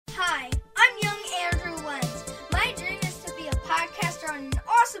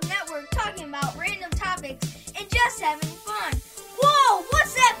us having fun. Whoa,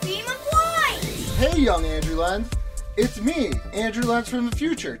 what's that beam of light? Hey, young Andrew Lenz. It's me, Andrew Lenz from the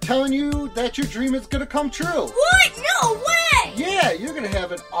future, telling you that your dream is going to come true. What? No way! Yeah, you're going to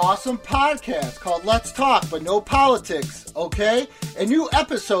have an awesome podcast called Let's Talk, but no politics, okay? And new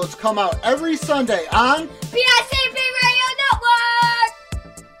episodes come out every Sunday on PICP Radio Network!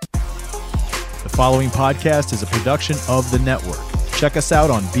 The following podcast is a production of the network. Check us out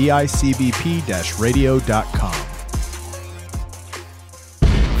on bicbp-radio.com.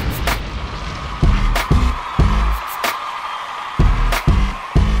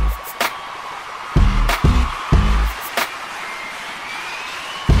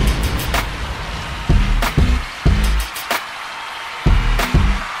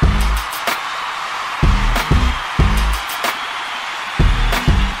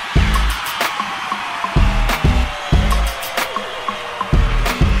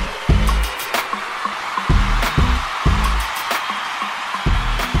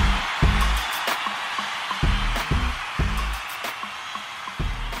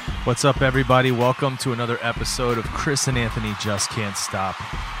 What's up, everybody? Welcome to another episode of Chris and Anthony Just Can't Stop.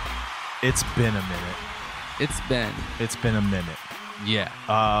 It's been a minute. It's been a minute. Yeah.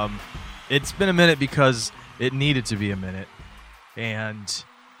 It's been a minute because it needed to be a minute. And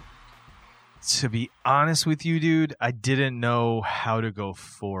to be honest with you, dude, I didn't know how to go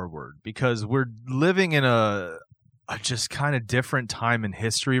forward because we're living in a just kind of different time in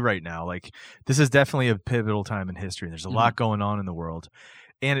history right now. Like, this is definitely a pivotal time in history. There's a lot going on in the world.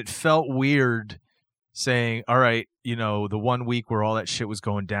 And it felt weird saying, all right, you know, the 1 week where all that shit was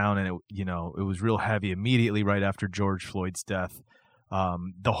going down and, it was real heavy immediately right after George Floyd's death.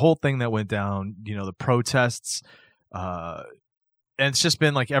 The whole thing that went down, the protests, and it's just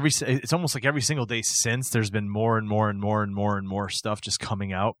been like it's almost like every single day since there's been more and more and more and more and more stuff just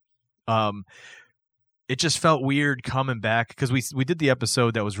coming out. It just felt weird coming back because we did the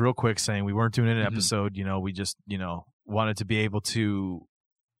episode that was real quick saying we weren't doing an episode, we just, wanted to be able to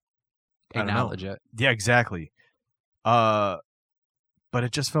acknowledge it. Yeah, exactly. But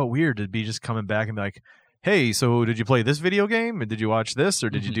it just felt weird to be just coming back and be like, hey, so did you play this video game? And did you watch this? Or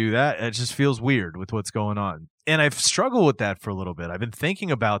did you do that? It just feels weird with what's going on. And I've struggled with that for a little bit. I've been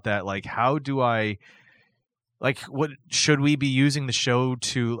thinking about that. Like, how do I, what should we be using the show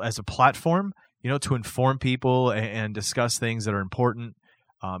as a platform, to inform people and discuss things that are important?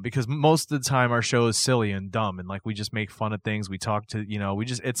 Because most of the time our show is silly and dumb and we just make fun of things. We talk to,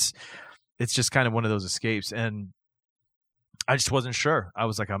 it's just kind of one of those escapes. And I just wasn't sure. I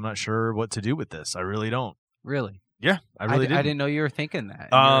was like, I'm not sure what to do with this. I really don't. Really? Yeah, I really did. I didn't know you were thinking that.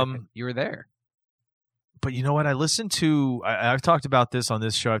 You were there. But you know what? I listened to, I've talked about this on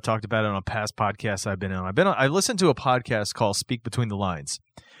this show. I've talked about it on past podcasts I've been on. I listened to a podcast called Speak Between the Lines.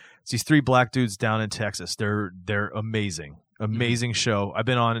 It's these three black dudes down in Texas. They're amazing. Amazing show. I've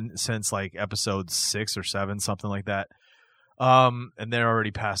been on since episode 6 or 7, something like that. And they're already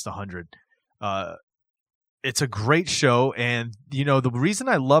past 100. It's a great show. And, the reason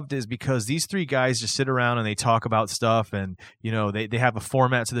I loved it is because these three guys just sit around and they talk about stuff. And, they have a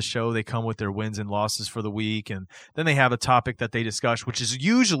format to the show. They come with their wins and losses for the week. And then they have a topic that they discuss, which is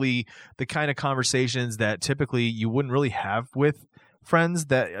usually the kind of conversations that typically you wouldn't really have with friends.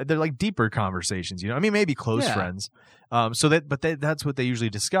 That they're deeper conversations, maybe close friends. That's what they usually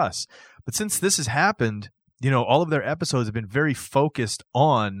discuss. But since this has happened, all of their episodes have been very focused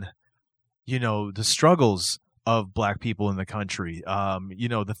on, the struggles of black people in the country,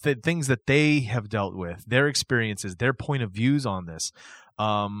 the things that they have dealt with, their experiences, their point of views on this.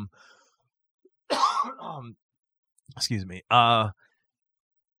 Excuse me.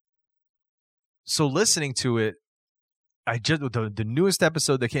 So listening to it, I just the newest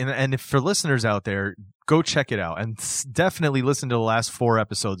episode that came, and if for listeners out there, go check it out and definitely listen to the last 5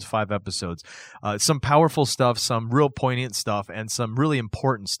 episodes. Some powerful stuff, some real poignant stuff, and some really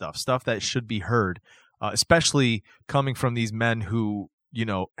important stuff that should be heard, especially coming from these men who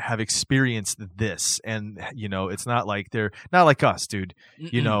have experienced this. And it's not like they're not like us, dude.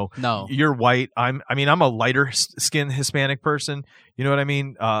 No, you're white. I'm a lighter skinned Hispanic person. You know what I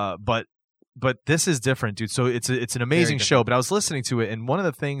mean? But this is different, dude. So it's an amazing show. But I was listening to it, and one of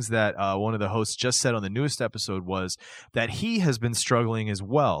the things that one of the hosts just said on the newest episode was that he has been struggling as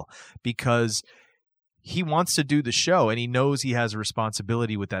well because he wants to do the show and he knows he has a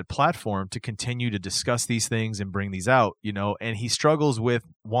responsibility with that platform to continue to discuss these things and bring these out, and he struggles with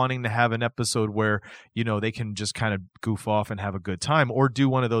wanting to have an episode where, they can just kind of goof off and have a good time or do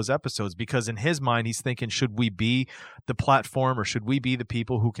one of those episodes because in his mind, he's thinking, should we be the platform or should we be the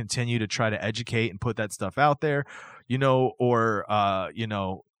people who continue to try to educate and put that stuff out there, or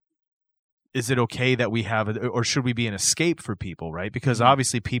is it okay that we have it, or should we be an escape for people, right? Because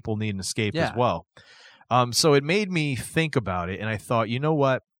obviously people need an escape as well. So it made me think about it, and I thought, you know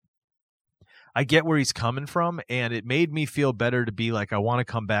what? I get where he's coming from, and it made me feel better to be like, I want to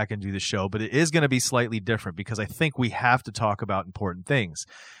come back and do the show, but it is going to be slightly different because I think we have to talk about important things.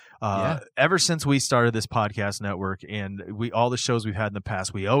 Ever since we started this podcast network and all the shows we've had in the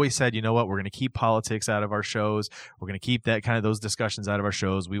past, we always said, you know what, we're going to keep politics out of our shows. We're going to keep that kind of those discussions out of our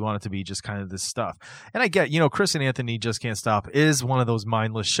shows. We want it to be just kind of this stuff. And I get, Chris and Anthony Just Can't Stop is one of those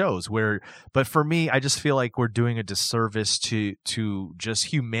mindless shows but for me, I just feel like we're doing a disservice to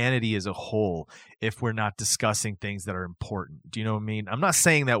just humanity as a whole if we're not discussing things that are important. Do you know what I mean? I'm not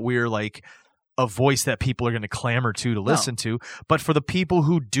saying that we're like a voice that people are going to clamor to listen to, but for the people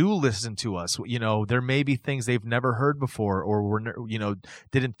who do listen to us, there may be things they've never heard before or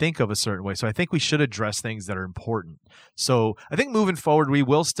didn't think of a certain way. So I think we should address things that are important. So I think moving forward, we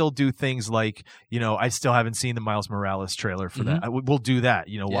will still do things like, I still haven't seen the Miles Morales trailer for that. We'll do that,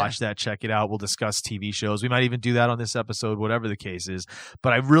 watch that, check it out. We'll discuss TV shows. We might even do that on this episode, whatever the case is.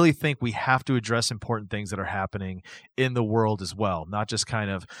 But I really think we have to address important things that are happening in the world as well. Not just kind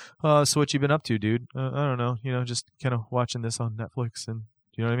of, so what you've been up to, dude? I don't know, just kind of watching this on Netflix, and do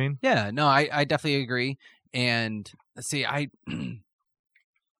you know what I mean? Yeah, no, I definitely agree. And see, I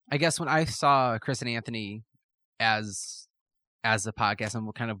guess when I saw Chris and Anthony as the podcast, and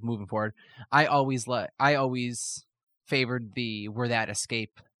we're kind of moving forward, I always favored we're that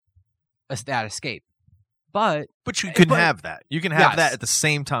escape. But you can have that. You can have that at the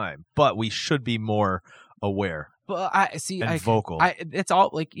same time, but we should be more aware. But I see, vocal. It's all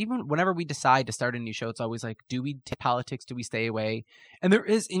like, even whenever we decide to start a new show, it's always like, do we take politics? Do we stay away? And there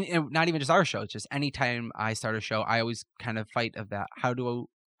is, not even just our show. It's just anytime I start a show, I always kind of fight of that. How do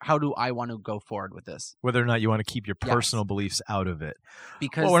I want to go forward with this? Whether or not you want to keep your personal beliefs out of it,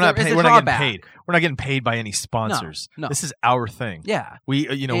 because we're not getting paid. We're not getting paid by any sponsors. No. This is our thing. Yeah, we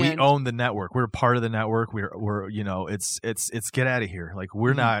own the network. We're part of the network. We're it's get out of here. Like,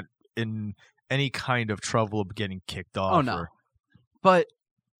 we're not in any kind of trouble of getting kicked off. Oh no. But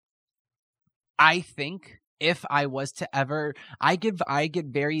I think if I was to ever, I get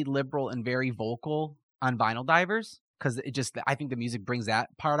very liberal and very vocal on Vinyl Divers, because I think the music brings that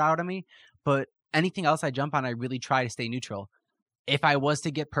part out of me. But anything else I jump on, I really try to stay neutral. If I was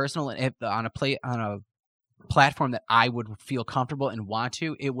to get personal and on a platform that I would feel comfortable and want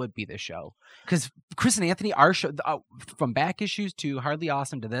to, it would be this show. Because Chris and Anthony, our show, from back issues to Hardly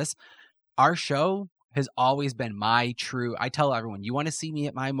Awesome to this, our show has always been my true. I tell everyone, you want to see me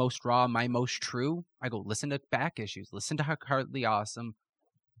at my most raw, my most true? I go, listen to back issues, listen to Hardly Awesome,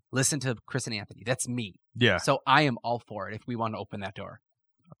 listen to Chris and Anthony. That's me. Yeah. So I am all for it if we want to open that door.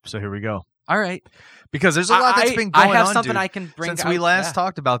 So here we go. All right. Because there's a lot that's been going on, I have something dude. I can bring Since we last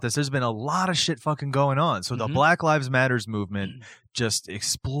talked about this, there's been a lot of shit fucking going on. So the Black Lives Matters movement just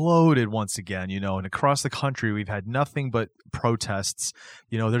exploded once again, and across the country we've had nothing but protests.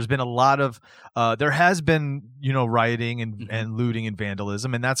 There's been a lot of there has been, rioting and looting and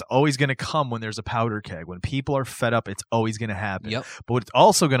vandalism, and that's always going to come when there's a powder keg. When people are fed up, it's always going to happen. Yep. But what's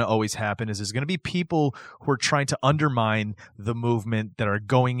also going to always happen is there's going to be people who are trying to undermine the movement that are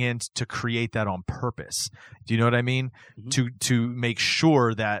going in to create that on purpose. Do you know what I mean? To make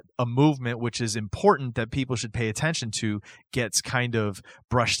sure that a movement which is important, that people should pay attention to, gets kind of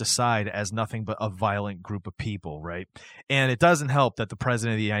brushed aside as nothing but a violent group of people, right? And it doesn't help that the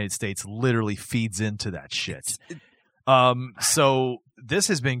president of the United States literally feeds into that shit. So this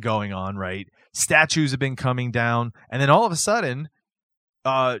has been going on, right? Statues have been coming down, and then all of a sudden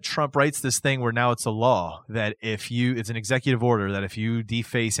Trump writes this thing where now it's a law that it's an executive order that if you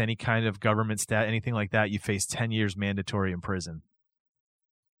deface any kind of government anything like that, you face 10 years mandatory in prison.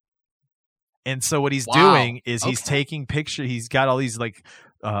 And so what he's doing is he's taking pictures. He's got all these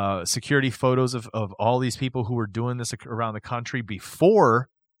security photos of all these people who were doing this around the country before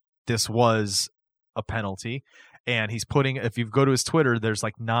this was a penalty. And he's putting, if you go to his Twitter, there's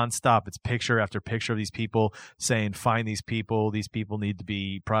nonstop. It's picture after picture of these people saying, find these people need to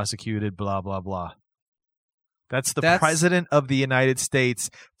be prosecuted, blah, blah, blah. That's the president of the United States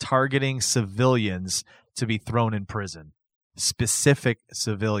targeting civilians to be thrown in prison. Specific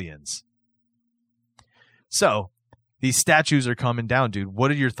civilians. So, these statues are coming down, dude. What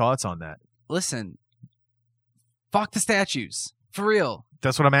are your thoughts on that? Listen, fuck the statues. For real.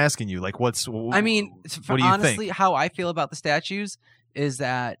 That's what I'm asking you. What do you honestly, think? How I feel about the statues is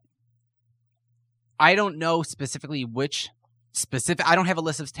that I don't know specifically I don't have a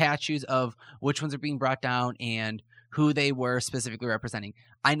list of statues of which ones are being brought down and who they were specifically representing.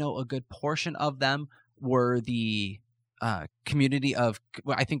 I know a good portion of them were the community of,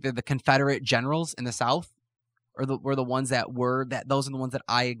 I think they're the Confederate generals in the South, were the ones that those are the ones that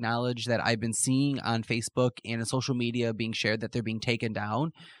I acknowledge that I've been seeing on Facebook and in social media being shared that they're being taken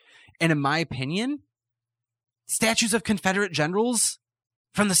down. And in my opinion, statues of Confederate generals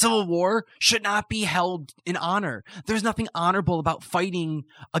from the Civil War should not be held in honor. There's nothing honorable about fighting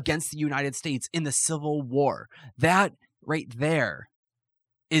against the United States in the Civil War. That right there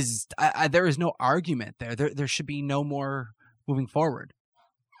is, there is no argument there. There should be no more moving forward.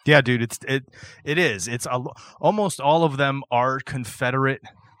 Yeah, dude, it is. It's almost all of them are Confederate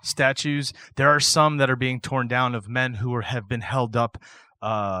statues. There are some that are being torn down of men who have been held up,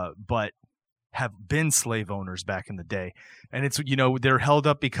 but have been slave owners back in the day. And it's, they're held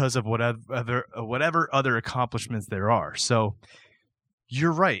up because of whatever other accomplishments there are. So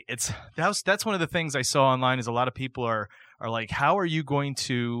you're right. That's one of the things I saw online is a lot of people are like, how are you going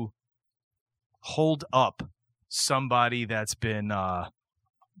to hold up somebody that's been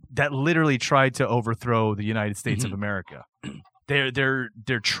that literally tried to overthrow the United States of America? They're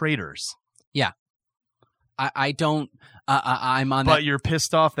traitors. Yeah. I don't. I'm on. But that. You're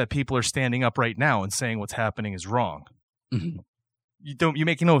pissed off that people are standing up right now and saying what's happening is wrong. Mm-hmm. You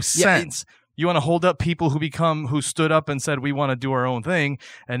make no sense. You want to hold up people who stood up and said we want to do our own thing,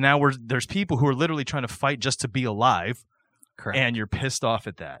 and now there's people who are literally trying to fight just to be alive. Correct. And you're pissed off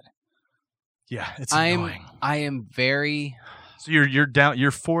at that. Yeah, it's annoying. I am very. So you're down. You're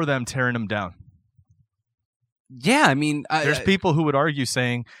for them tearing them down. Yeah, I mean, there's people who would argue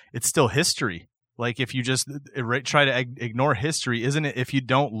saying it's still history. Like if you just try to ignore history, isn't it? If you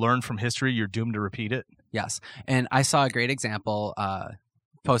don't learn from history, you're doomed to repeat it. Yes, and I saw a great example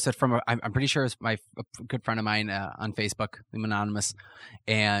posted from I'm pretty sure it's a good friend of mine on Facebook, I'm anonymous,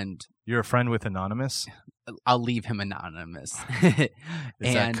 and you're a friend with Anonymous. I'll leave him anonymous.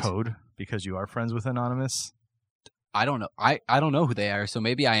 Is that code because you are friends with Anonymous? I don't know. I don't know who they are, so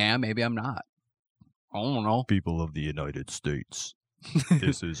maybe I am, maybe I'm not. I don't know. People of the United States.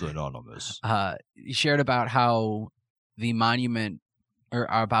 This is Anonymous. He shared about how the monument or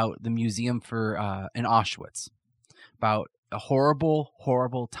about the museum for in Auschwitz, about a horrible,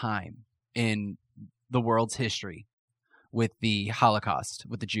 horrible time in the world's history with the Holocaust,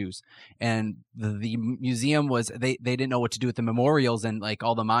 with the Jews. And the museum was, they didn't know what to do with the memorials and like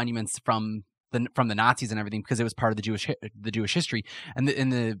all the monuments from the Nazis and everything, because it was part of the Jewish history and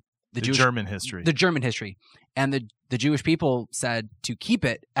the German history. The German history. And the Jewish people said to keep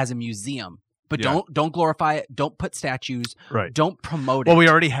it as a museum, but don't glorify it, don't put statues, right. Don't promote it. Well, we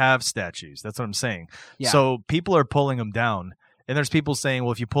already have statues. That's what I'm saying. Yeah. So people are pulling them down. And there's people saying,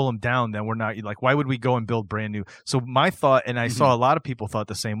 well, if you pull them down, then we're not, like, why would we go and build brand new? So my thought, and I saw a lot of people thought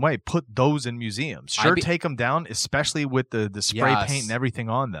the same way, put those in museums. Sure, take them down, especially with the spray paint and everything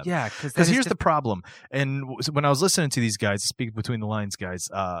on them. Yeah. Because here's the problem. And when I was listening to these guys, Speak Between the Lines guys,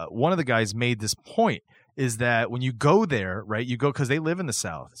 one of the guys made this point, is that when you go there, right, you go because they live in the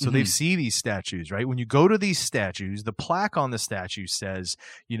South. So they see these statues, right? When you go to these statues, the plaque on the statue says,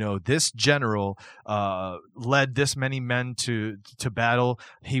 this general led this many men to battle.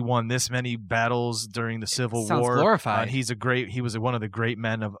 He won this many battles during the Civil Sounds War. Glorified. He was one of the great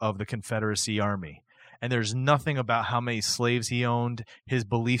men of the Confederacy Army. And there's nothing about how many slaves he owned, his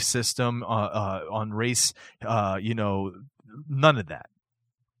belief system on race, none of that.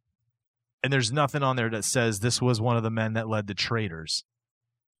 And there's nothing on there that says this was one of the men that led the traitors.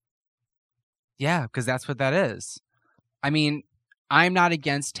 Yeah, because that's what that is. I mean, I'm not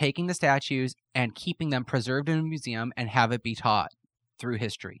against taking the statues and keeping them preserved in a museum and have it be taught through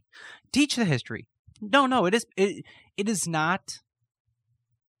history. Teach the history. No, it is not.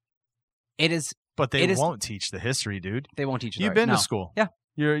 It is. But they won't teach the history, dude. They won't teach it. You've been to school. Yeah.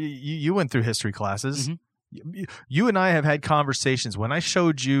 You went through history classes. Mm-hmm. You and I have had conversations. When I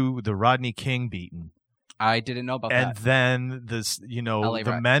showed you the Rodney King beating, I didn't know about that. And then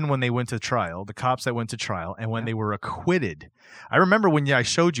the men when they went to trial, the cops that went to trial, and when they were acquitted. I remember when I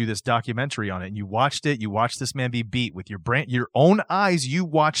showed you this documentary on it, and you watched it. You watched this man be beat with your own eyes. You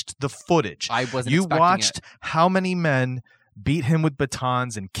watched the footage. I wasn't. You watched how many men beat him with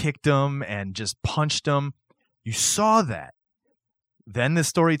batons and kicked him and just punched him. You saw that. Then the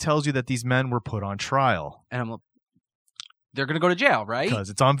story tells you that these men were put on trial. And they're going to go to jail, right? Because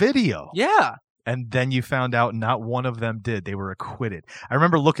it's on video. Yeah. And then you found out not one of them did. They were acquitted. I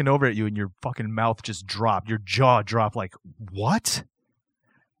remember looking over at you and your fucking mouth just dropped. Your jaw dropped like, what?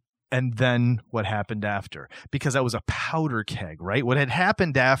 And then what happened after? Because that was a powder keg, right? What had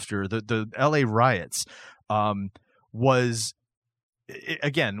happened after the LA riots was,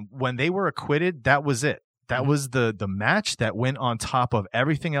 again, when they were acquitted, that was it. That was the match that went on top of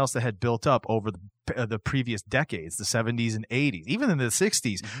everything else that had built up over the previous decades, the 70s and 80s, even in the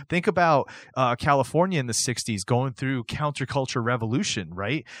 60s. Think about California in the 60s going through counterculture revolution,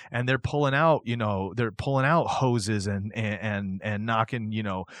 right? And they're pulling out, hoses and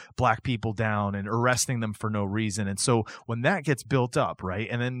knocking, black people down and arresting them for no reason. And so when that gets built up, right?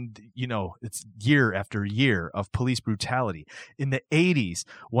 And then, it's year after year of police brutality. In the 80s,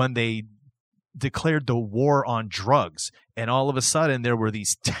 when they declared the war on drugs, and all of a sudden there were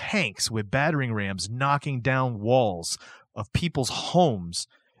these tanks with battering rams knocking down walls of people's homes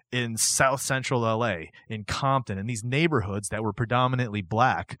in South Central LA, in Compton, in these neighborhoods that were predominantly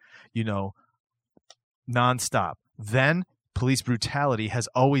black, nonstop. Then police brutality has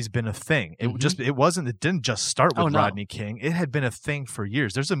always been a thing. It didn't just start with Rodney King. It had been a thing for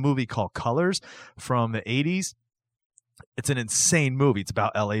years. There's a movie called Colors from the 80s. It's an insane movie. It's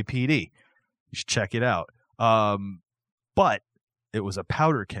about LAPD. You should check it out. But it was a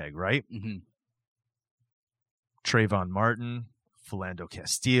powder keg, right? Mm-hmm. Trayvon Martin, Philando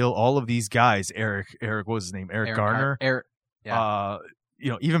Castile, all of these guys, Eric, what was his name? Eric Garner.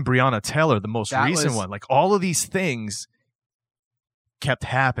 Even Breonna Taylor, the most recent one. Like, all of these things kept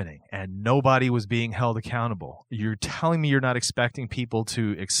happening and nobody was being held accountable. You're telling me you're not expecting people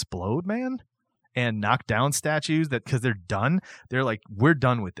to explode, man? And knock down statues because they're done? They're like, we're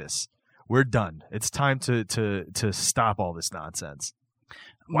done with this. We're done. It's time to stop all this nonsense.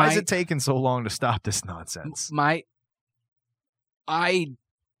 Why is it taking so long to stop this nonsense? I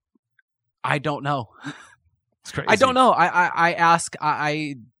don't know. It's crazy. I don't know.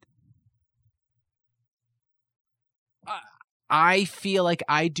 I feel like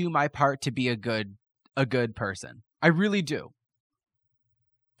I do my part to be a good person. I really do.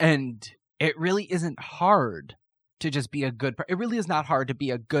 And it really isn't hard to just be a good person. It really is not hard to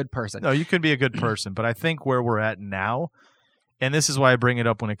be a good person. No, you could be a good person, but I think where we're at now, and this is why I bring it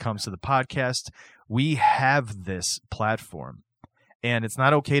up when it comes to the podcast, we have this platform. And it's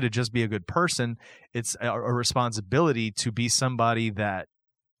not okay to just be a good person. It's a responsibility to be somebody that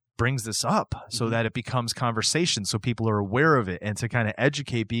brings this up so that it becomes conversation, so people are aware of it, and to kind of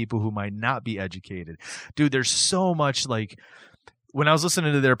educate people who might not be educated. Dude, there's so much, like, when I was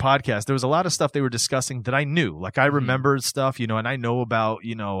listening to their podcast, there was a lot of stuff they were discussing that I knew. Like, I remembered stuff, and I know about,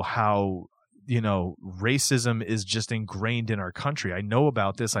 how, racism is just ingrained in our country. I know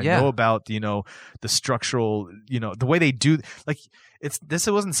about this. I know about, the structural, the way they do, like, it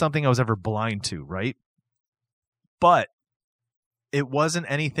wasn't something I was ever blind to, right? But it wasn't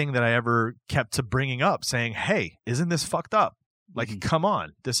anything that I ever kept to bringing up, saying, hey, isn't this fucked up? Like, come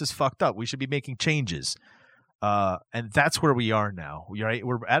on, this is fucked up. We should be making changes. And that's where we are now, right?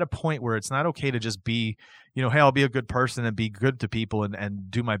 We're at a point where it's not okay to just be, hey, I'll be a good person and be good to people and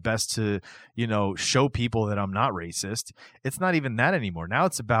do my best to, show people that I'm not racist. It's not even that anymore. Now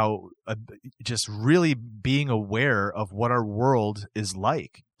it's about just really being aware of what our world is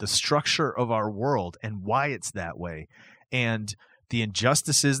like, the structure of our world and why it's that way. And the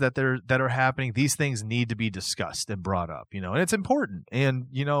injustices that are happening, these things need to be discussed and brought up, and it's important. And,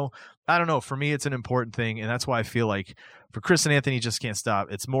 I don't know, for me, it's an important thing. And that's why I feel like for Chris and Anthony Just Can't Stop,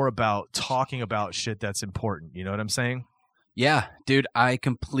 it's more about talking about shit that's important. You know what I'm saying? Yeah, dude, I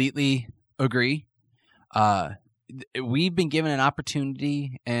completely agree. We've been given an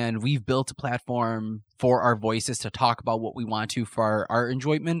opportunity and we've built a platform for our voices to talk about what we want to for our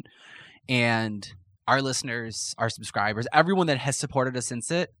enjoyment. And our listeners, our subscribers, everyone that has supported us since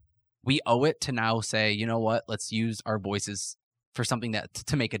it, we owe it to now say, you know what, let's use our voices for something that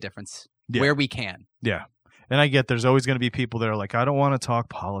to make a difference where we can. Yeah. And I get there's always going to be people that are like, I don't want to talk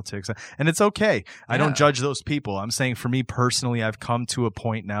politics. And it's okay. I don't judge those people. I'm saying for me personally, I've come to a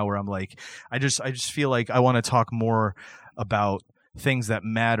point now where I'm like, I just feel like I want to talk more about things that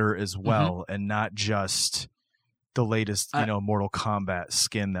matter as well and not just the latest, Mortal Kombat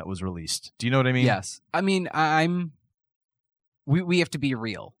skin that was released. Do you know what I mean? Yes. I mean, we have to be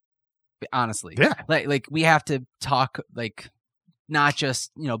real, honestly. Yeah. Like we have to talk, like, not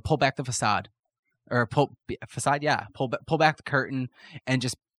just, pull back the facade or pull back the curtain and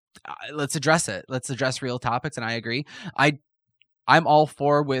just let's address it. Let's address real topics. And I agree. I'm all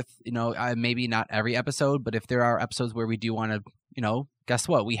for with, maybe not every episode, but if there are episodes where we do want to, guess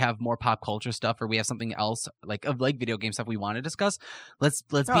what? We have more pop culture stuff, or we have something else like video game stuff we want to discuss. Let's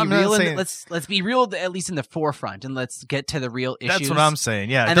be real. Let's be real, at least in the forefront, and let's get to the real issues. That's what I'm saying.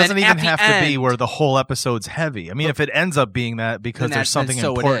 Yeah, it doesn't even have to be where the whole episode's heavy. I mean, if it ends up being that because there's something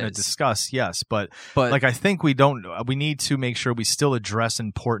important to discuss, yes. But like, I think we need to make sure we still address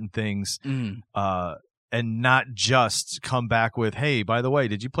important things. and not just come back with, hey, by the way,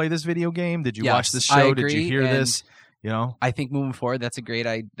 did you play this video game? Did you Yes, watch this I show? Did agree, you hear and this? You know, I think moving forward, that's a great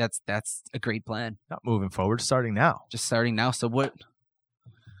that's a great plan. not moving forward, starting now. Just starting now. So what?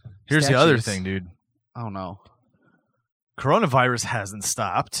 Here's the other Statues. thing, dude. I don't know Coronavirus hasn't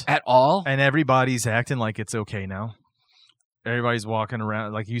stopped, at all. and everybody's acting like it's okay now. Everybody's walking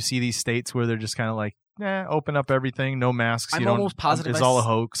around like you see these states where they're just kind of like, open up everything, no masks. I'm you don't. almost positive It's all a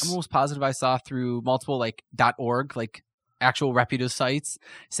hoax. I'm almost positive I saw through multiple like .org like actual reputable sites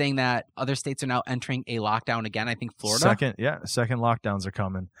saying that other states are now entering a lockdown again. I think Florida. Second lockdowns are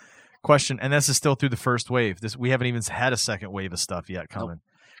coming. Question, and this is still through the first wave. We haven't even had a second wave of stuff yet coming. Nope.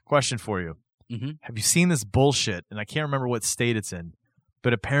 Question for you. Mm-hmm. Have you seen this bullshit? And I can't remember what state it's in,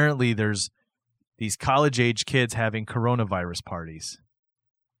 but apparently there's these college-age kids having coronavirus parties.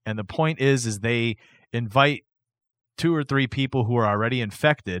 And the point is they invite 2 or 3 people who are already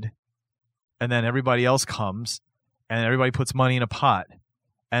infected, and then everybody else comes, and everybody puts money in a pot.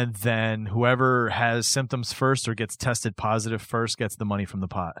 And then whoever has symptoms first or gets tested positive first gets the money from the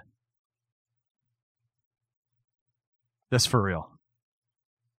pot. That's for real.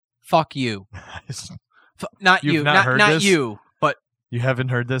 Fuck you. Not You've you. not heard not this? you. But You haven't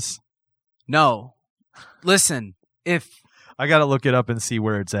heard this? no. Listen, if I got to look it up and see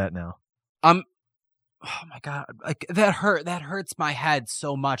where it's at now. oh my god, like that hurts my head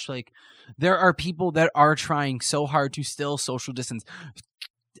so much. Like there are people that are trying so hard to still social distance.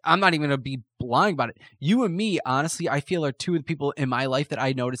 I'm not even gonna be lying about it. You and me, honestly, I feel are two of the people in my life that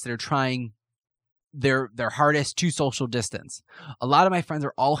I noticed that are trying their hardest to social distance. A lot of my friends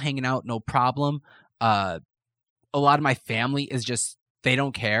are all hanging out, no problem. A lot of my family is just they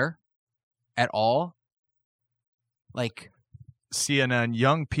don't care at all. Like CNN,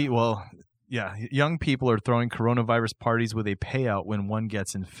 young people are throwing coronavirus parties with a payout when one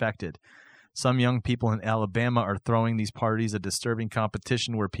gets infected. Some young people in Alabama are throwing these parties, a disturbing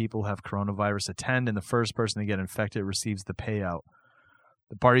competition where people have coronavirus attend, and the first person to get infected receives the payout.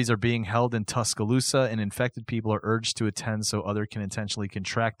 The parties are being held in Tuscaloosa, and infected people are urged to attend so others can intentionally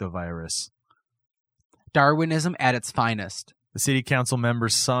contract the virus. Darwinism at its finest. The city council member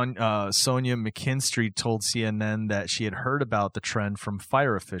Sonia McKinstry told CNN that she had heard about the trend from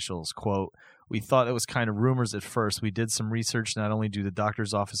fire officials. Quote, "We thought it was kind of rumors at first. We did some research. Not only do the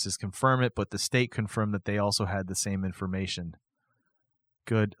doctor's offices confirm it, but the state confirmed that they also had the same information."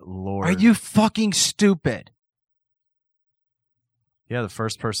 Good Lord. Are you fucking stupid? Yeah, the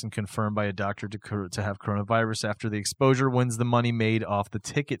first person confirmed by a doctor to have coronavirus after the exposure wins the money made off the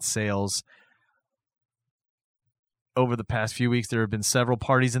ticket sales. Over the past few weeks, there have been several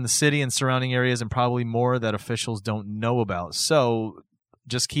parties in the city and surrounding areas and probably more that officials don't know about. So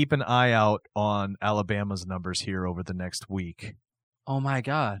just keep an eye out on Alabama's numbers here over the next week. Oh my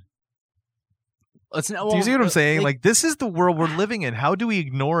god. Do you see what I'm saying? Like, this is the world we're living in. How do we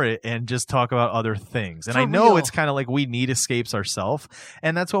ignore it and just talk about other things? And For I know real. it's kind of like we need escapes ourselves,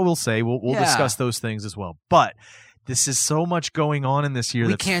 and that's what we'll say. We'll Yeah. discuss those things as well. But this is so much going on in this year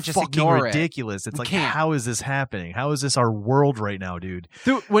We that's can't just fucking ignore it. ridiculous. It's We like, can't. how is this happening? How is this our world right now, dude?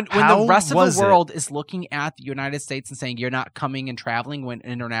 Dude, when How the rest of was the it? world is looking at the United States and saying you're not coming and traveling when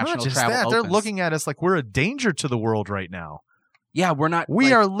international Not just travel that. opens. They're looking at us like we're a danger to the world right now. Yeah, we're not. We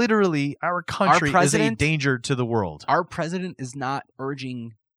like, are literally, our country is a president- danger to the world. Our president is not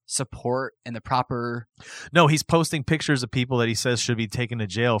urging support and the proper. No, he's posting pictures of people that he says should be taken to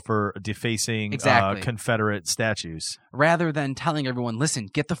jail for defacing Exactly. Confederate statues. Rather than telling everyone, listen,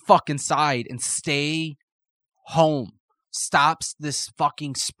 get the fuck inside and stay home. Stops this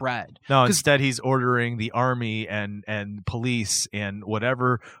fucking spread. No, 'Cause- instead he's ordering the army and police and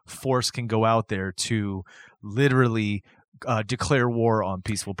whatever force can go out there to literally declare war on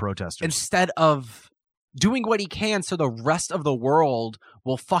peaceful protesters. Instead of doing what he can so the rest of the world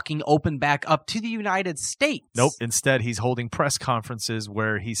will fucking open back up to the United States. Nope. Instead, he's holding press conferences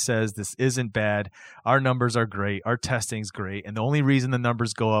where he says this isn't bad. Our numbers are great. Our testing's great. And the only reason the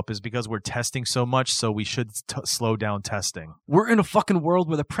numbers go up is because we're testing so much, so we should slow down testing. We're in a fucking world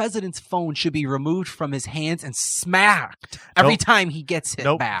where the president's phone should be removed from his hands and smacked every Nope. time he gets hit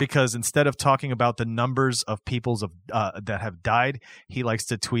Nope, back. because instead of talking about the numbers of people's that have died, he likes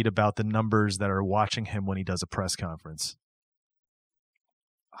to tweet about the numbers that are watching him when he does a press conference.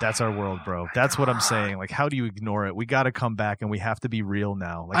 That's our world, bro. That's what I'm saying. Like, how do you ignore it? We got to come back and we have to be real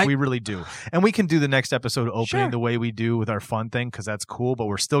now. Like, we really do. And we can do the next episode opening Sure. the way we do with our fun thing because that's cool, but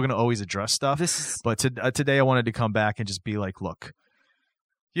we're still going to always address stuff. This is But today I wanted to come back and just be like, look,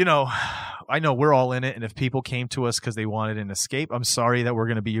 you know, I know we're all in it. And if people came to us because they wanted an escape, I'm sorry that we're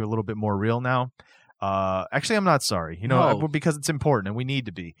going to be a little bit more real now. Actually, I'm not sorry. You know, No. because it's important and we need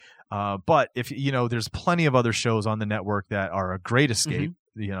to be. But if you know, there's plenty of other shows on the network that are a great escape.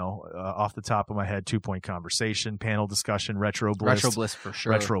 You know, off the top of my head, 2 Point Conversation, Panel Discussion, Retro Bliss, for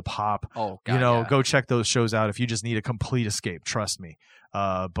sure. Retro Pop. Oh, God, you know, yeah. go check those shows out if you just need a complete escape. Trust me.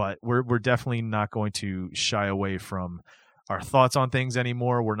 But we're definitely not going to shy away from our thoughts on things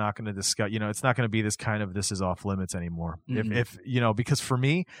anymore. We're not going to discuss. You know, it's not going to be this kind of this is off limits anymore. If you know, because for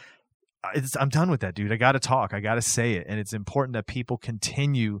me, I'm done with that, dude. I got to talk. I got to say it, and it's important that people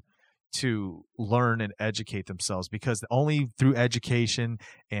continue to learn and educate themselves, because only through education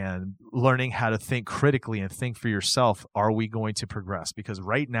and learning how to think critically and think for yourself are we going to progress. Because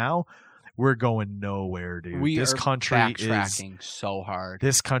right now we're going nowhere, dude. This country backtracking so hard.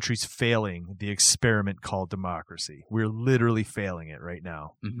 This country's failing the experiment called democracy. We're literally failing it right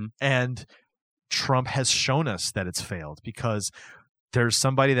now. And Trump has shown us that it's failed, because there's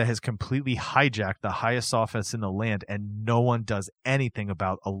somebody that has completely hijacked the highest office in the land, and no one does anything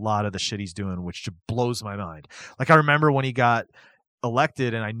about a lot of the shit he's doing, which blows my mind. Like, I remember when he got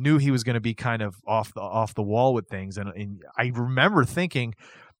elected, and I knew he was going to be kind of off the wall with things, and I remember thinking,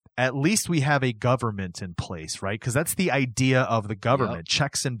 at least we have a government in place, right? Because that's the idea of the government,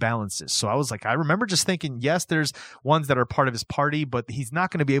 checks and balances. So I was like, I remember just thinking, yes, there's ones that are part of his party, but he's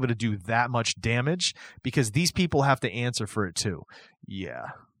not going to be able to do that much damage because these people have to answer for it too. Yeah.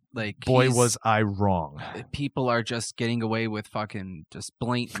 Like, boy, was I wrong. People are just getting away with fucking just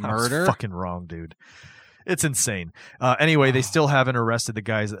blatant I was murder. Fucking wrong, dude. It's insane. Anyway, they still haven't arrested the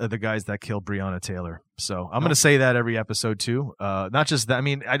guys that killed Breonna Taylor. So I'm going to say that every episode too. Not just that. I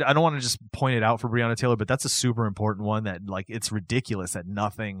mean, I don't want to just point it out for Breonna Taylor, but that's a super important one. That, like, it's ridiculous that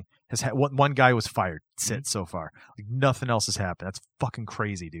nothing has one guy was fired. That's it so far. Like, nothing else has happened. That's fucking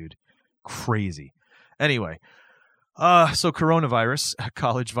crazy, dude. Crazy. Anyway. So coronavirus,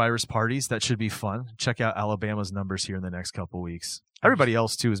 college virus parties, that should be fun. Check out Alabama's numbers here in the next couple weeks. Everybody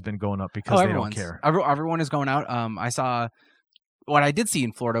else too has been going up because they don't care. Everyone is going out. I saw, what I did see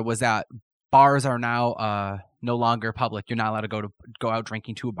in Florida was that bars are now no longer public. You're not allowed to go out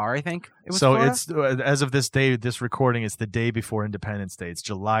drinking to a bar, I think. It was so Florida? It's as of this day, this recording, it's the day before Independence Day. It's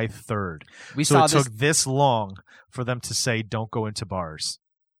July 3rd. It took this long for them to say don't go into bars.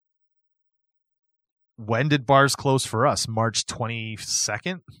 When did bars close for us? March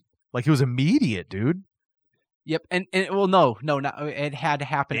 22nd? Like, it was immediate, dude. Yep, and well, no, it had to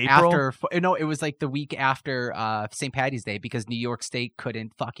happen April? after. No, it was like the week after St. Patty's Day, because New York State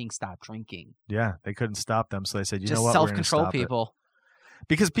couldn't fucking stop drinking. Yeah, they couldn't stop them, so they said, just know what, self-control, we're gonna stop people.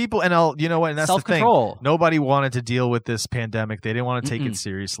 Because people, and you know what, and that's self-control. The thing. Nobody wanted to deal with this pandemic. They didn't want to take it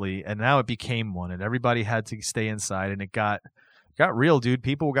seriously, and now it became one, and everybody had to stay inside, and it got real, dude.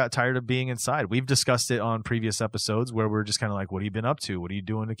 People got tired of being inside. We've discussed it on previous episodes where we're just kind of like, what have you been up to? What are you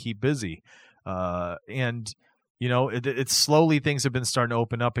doing to keep busy? And you know, it's slowly things have been starting to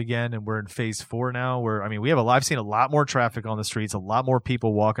open up again, and we're in phase 4 now. Where, I mean, I've seen a lot more traffic on the streets, a lot more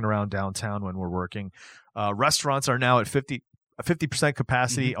people walking around downtown when we're working. Restaurants are now at 50%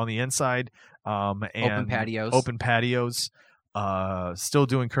 capacity on the inside, and open patios. Still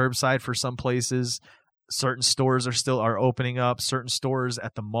doing curbside for some places. Certain stores are opening up. Certain stores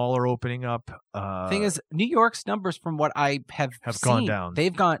at the mall are opening up. Thing is, New York's numbers, from what I have gone seen, down.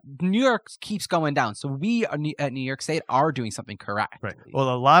 New York keeps going down. So we at New York State are doing something correct. Right.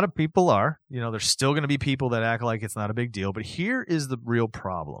 Well, a lot of people are. You know, there's still going to be people that act like it's not a big deal. But here is the real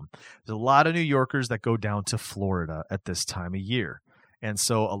problem. There's a lot of New Yorkers that go down to Florida at this time of year. And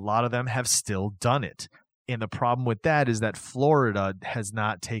so a lot of them have still done it. And the problem with that is that Florida has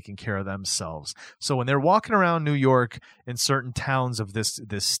not taken care of themselves. So when they're walking around New York in certain towns of this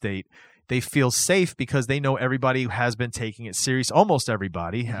state, they feel safe because they know everybody has been taking it serious. Almost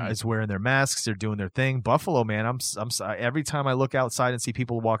everybody is wearing their masks. They're doing their thing. Buffalo, man, I'm every time I look outside and see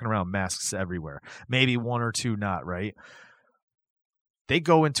people walking around, masks everywhere. Maybe one or two not, right? They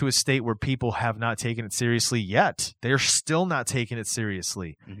go into a state where people have not taken it seriously yet. They're still not taking it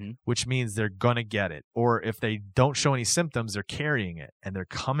seriously, which means they're going to get it. Or if they don't show any symptoms, they're carrying it, and they're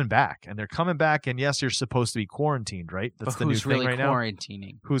coming back. And yes, you're supposed to be quarantined, right? That's the new thing really right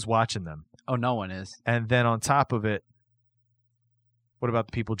quarantining? Now. Who's watching them? Oh, no one is. And then on top of it, what about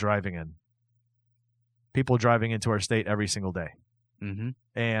the people driving in? People driving into our state every single day. And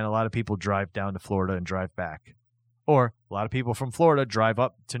a lot of people drive down to Florida and drive back. Or a lot of people from Florida drive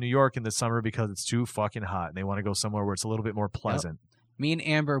up to New York in the summer because it's too fucking hot and they want to go somewhere where it's a little bit more pleasant. Yep. Me and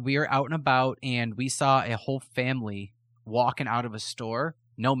Amber, we were out and about, and we saw a whole family walking out of a store,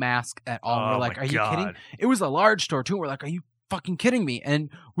 no mask at all. Oh, we're like, are you God. kidding? It was a large store too. We're like, are you fucking kidding me? And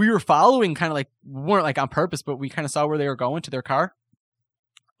we were following, kind of like, we weren't like on purpose, but we kind of saw where they were going to their car.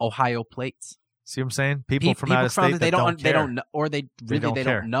 Ohio plates. See what I'm saying? People from out of state they that don't they care. don't know, or they don't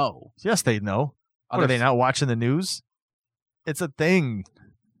care. don't know. Yes, they know. What, are Others- they not watching the news? It's a thing.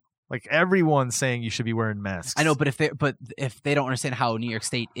 Like everyone's saying you should be wearing masks. I know, but if they don't understand how New York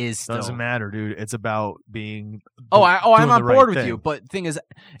State is still. Doesn't matter, dude. It's about being. I'm doing on the right board with thing. you. But the thing is,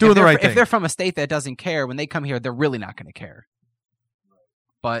 Doing if the they're- right if thing. they're from a state that doesn't care, when they come here, they're really not going to care.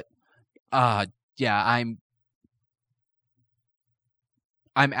 But, yeah, I'm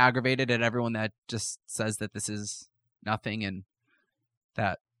aggravated at everyone that just says that this is nothing and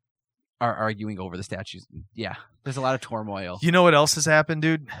that are arguing over the statues. Yeah, there's a lot of turmoil. You know what else has happened,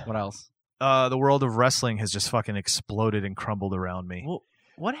 dude? What else? The world of wrestling has just fucking exploded and crumbled around me. Well,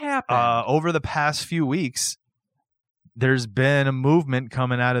 what happened? Over the past few weeks, there's been a movement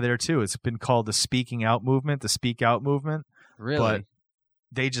coming out of there too. It's been called the Speaking Out movement, the Speak Out movement. Really? But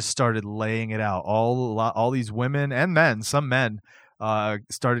they just started laying it out. All these women and men, some men,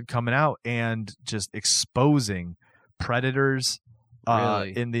 started coming out and just exposing predators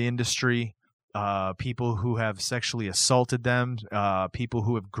Really? in the industry. People who have sexually assaulted them, people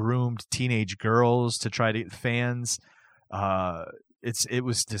who have groomed teenage girls to try to get fans. It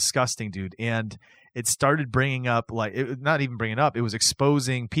was disgusting, dude. And it started bringing up, not even bringing up, it was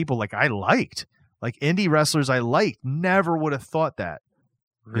exposing people like I liked, like indie wrestlers I liked. Never would have thought that.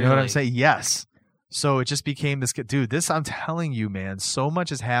 You know what I'm Really? saying? Yes. So it just became this, dude, I'm telling you, man, so much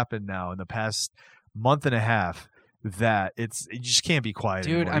has happened now in the past month and a half that you just can't be quiet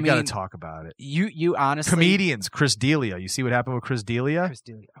Dude, anymore. I You got to mean, talk about it. You honestly. Comedians, Chris D'Elia. You see what happened with Chris D'Elia? Chris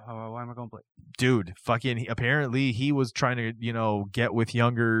D'Elia. Oh, why am I going blank? Dude, fucking, apparently he was trying to, get with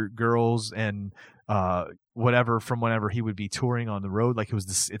younger girls and whatever from whenever he would be touring on the road. Like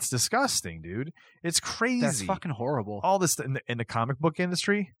it's disgusting, dude. It's crazy. That's fucking horrible. All this in the comic book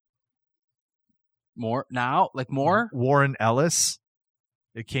industry. More now? Like more? Warren Ellis.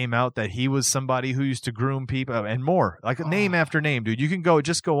 It came out that he was somebody who used to groom people and more, like name after name, dude. You can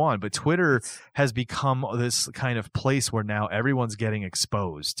just go on, but Twitter has become this kind of place where now everyone's getting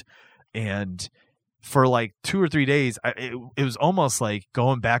exposed. And for like 2 or 3 days, it was almost like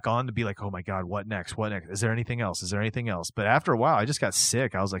going back on to be like, oh my God, what next? What next? Is there anything else? Is there anything else? But after a while, I just got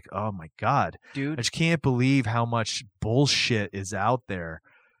sick. I was like, oh my God, Dude. I just can't believe how much bullshit is out there.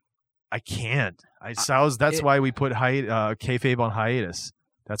 I can't. That's why we put kayfabe on hiatus.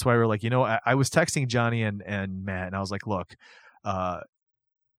 That's why we're like, I was texting Johnny and Matt, and I was like, look, I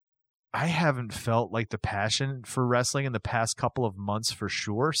haven't felt like the passion for wrestling in the past couple of months for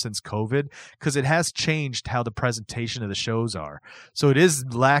sure since COVID, because it has changed how the presentation of the shows are. So it is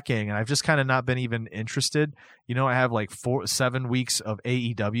lacking, and I've just kind of not been even interested. I have like 7 weeks of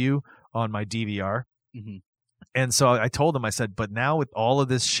AEW on my DVR. Mm-hmm. And so I told him, I said, but now with all of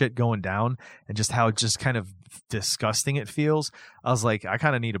this shit going down and just how just kind of disgusting it feels, I was like, I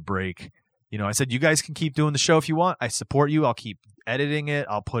kind of need a break. I said, you guys can keep doing the show if you want. I support you. I'll keep editing it.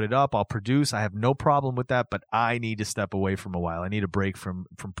 I'll put it up. I'll produce. I have no problem with that, but I need to step away from a while. I need a break from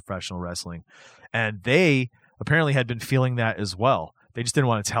professional wrestling. And they apparently had been feeling that as well. They just didn't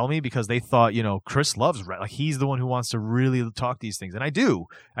want to tell me because they thought, Chris loves like he's the one who wants to really talk these things. And I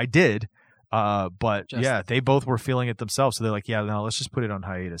did. But yeah, they both were feeling it themselves. So they're like, yeah, no, let's just put it on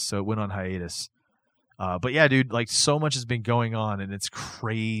hiatus. So it went on hiatus. But yeah, dude, like so much has been going on and it's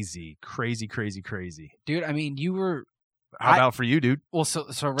crazy. Dude, I mean, you were. How about for you, dude? Well, so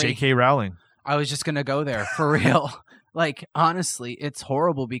Ray, J.K. Rowling. I was just going to go there for real. Like, honestly, it's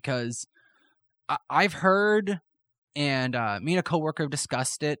horrible because I've heard and me and a coworker have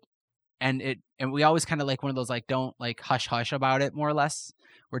discussed it. And we always kind of like one of those, like, don't like hush hush about it more or less.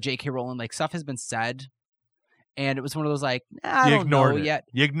 Where J.K. Rowling, like, stuff has been said, and it was one of those, like, I don't know yet.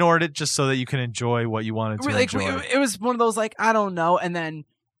 You ignored it just so that you can enjoy what you wanted to enjoy. It was one of those, like, I don't know. And then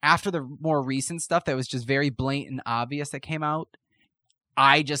after the more recent stuff that was just very blatant obvious that came out,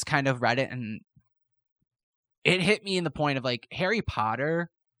 I just kind of read it, and it hit me in the point of, like, Harry Potter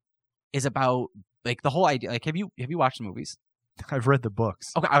is about, like, the whole idea. Like, have you watched the movies? I've read the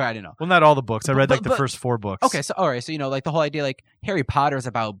books. Okay, I didn't know. Well, not all the books. I read the first 4 books. Okay, so all right, so like the whole idea, like Harry Potter is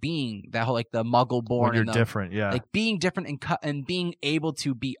about being that whole like the Muggle born. When you're different, yeah. Like being different and being able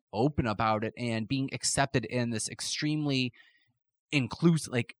to be open about it and being accepted in this extremely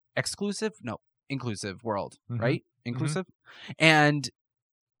inclusive world, right? Inclusive, and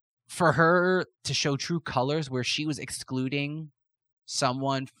for her to show true colors where she was excluding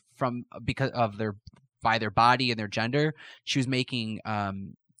someone from because of by their body and their gender. She was making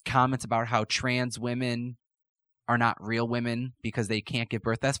comments about how trans women are not real women because they can't give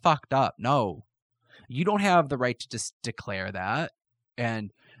birth. That's fucked up. No, you don't have the right to just declare that.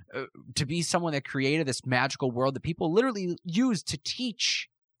 And to be someone that created this magical world that people literally use to teach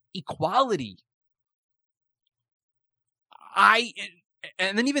equality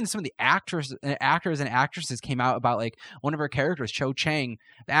And then even some of the actors and actresses came out about like one of her characters, Cho Chang.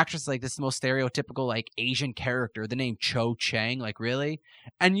 The actress is like this is the most stereotypical like Asian character. The name Cho Chang, like really?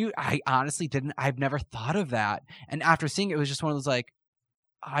 And I honestly didn't. I've never thought of that. And after seeing it, it was just one of those like,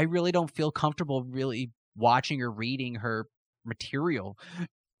 I really don't feel comfortable really watching or reading her material,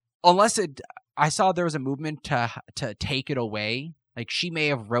 unless I saw there was a movement to take it away. Like she may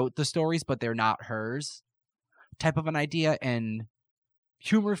have wrote the stories, but they're not hers, type of an idea. And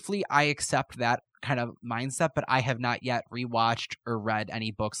humorously, I accept that kind of mindset, but I have not yet rewatched or read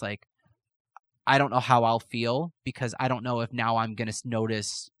any books. Like, I don't know how I'll feel because I don't know if now I'm going to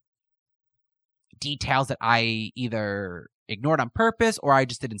notice details that I either ignored on purpose or I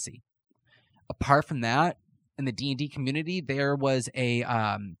just didn't see. Apart from that, in the D&D community, there was a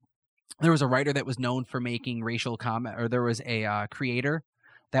writer that was known for making racial comment, or there was a creator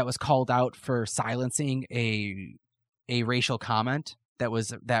that was called out for silencing a racial comment that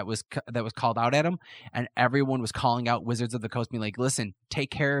was called out at him, and everyone was calling out Wizards of the Coast, being like, listen, take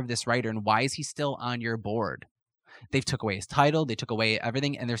care of this writer, and why is he still on your board? They've took away his title, they took away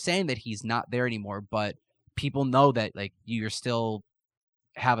everything, and they're saying that he's not there anymore, but people know that like you're still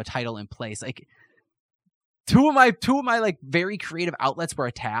have a title in place. Like two of my like very creative outlets were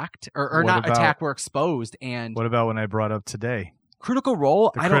attacked or not attacked, were exposed. And what about when I brought up today Critical Role?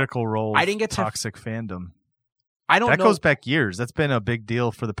 Critical Role. I didn't get toxic fandom. I don't know. That goes back years. That's been a big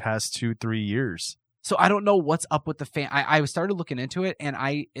deal for the past 2-3 years. So I don't know what's up with the fan. I started looking into it, and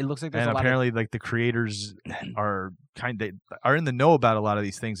it looks like there's a lot apparently of... like the creators are in the know about a lot of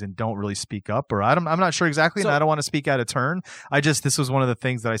these things and don't really speak up, or I'm not sure exactly, and I don't want to speak out of turn. This was one of the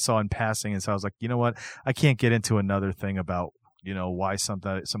things that I saw in passing, and so I was like, you know what, I can't get into another thing about why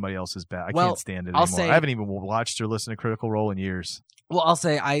somebody else is bad. I can't stand it anymore. I haven't even watched or listened to Critical Role in years. Well, I'll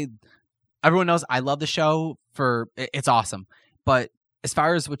say everyone knows I love the show it's awesome, but as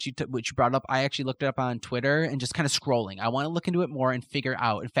far as what you brought up, I actually looked it up on Twitter and just kind of scrolling. I want to look into it more and figure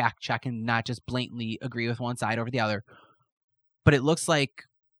out and fact check and not just blatantly agree with one side over the other. But it looks like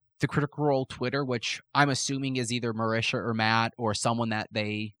the Critical Role Twitter, which I'm assuming is either Marisha or Matt or someone that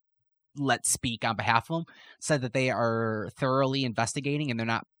they let speak on behalf of them, said that they are thoroughly investigating and they're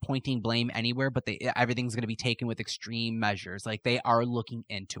not pointing blame anywhere, but everything's going to be taken with extreme measures. Like they are looking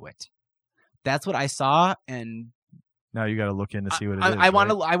into it. That's what I saw, and now you got to look in to see what it is. I want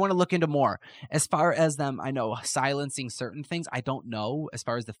to look into more. As far as them, I know silencing certain things. I don't know as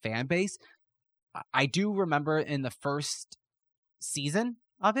far as the fan base. I do remember in the first season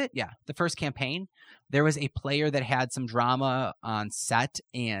of it, the first campaign, there was a player that had some drama on set,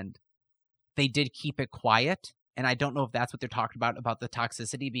 and they did keep it quiet. And I don't know if that's what they're talking about the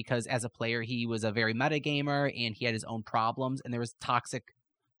toxicity, because as a player, he was a very metagamer and he had his own problems, and there was toxic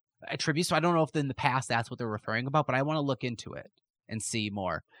attributes. So I don't know if in the past that's what they're referring about, but I want to look into it and see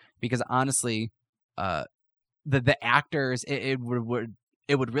more, because honestly, the actors, it would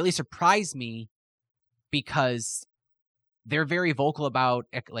really surprise me, because they're very vocal about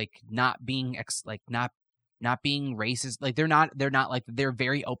like not being not being racist. Like they're not like, they're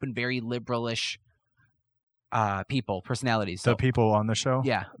very open, very liberalish personalities. So the people on the show,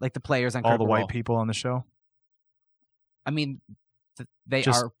 like the players on all Critical the white Role. people on the show. I mean, they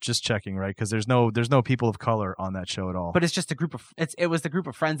just, are just checking, right? Because there's no people of color on that show at all. But it's just a group of it was the group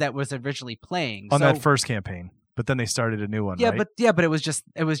of friends that was originally playing on that first campaign. But then they started a new one. Right? But it was just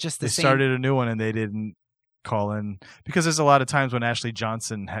the same. They started a new one and they didn't call in, because there's a lot of times when Ashley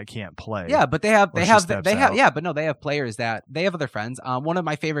Johnson can't play. Yeah, but they have players that they have other friends. One of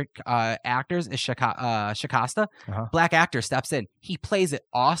my favorite actors is Shakasta. Black actor steps in. He plays it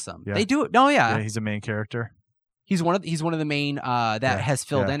awesome. Yeah. They do it. No, yeah, he's a main character. He's one of the main that has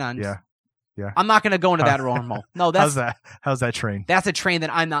filled in on. Yeah. I'm not going to go into that wormhole. No, how's that train? That's a train that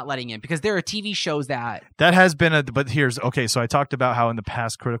I'm not letting in, because there are TV shows that has been but here's okay. So I talked about how in the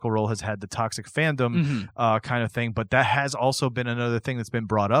past Critical Role has had the toxic fandom kind of thing, but that has also been another thing that's been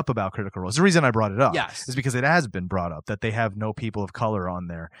brought up about Critical Role. It's the reason I brought it up. Yes, is because it has been brought up that they have no people of color on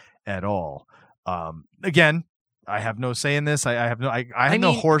there at all. Again, I have no say in this. I have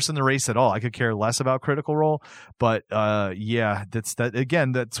no horse in the race at all. I could care less about Critical Role, but that's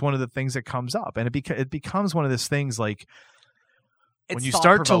one of the things that comes up, and it becomes one of those things like when you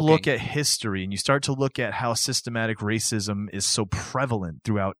start to look at history and you start to look at how systematic racism is so prevalent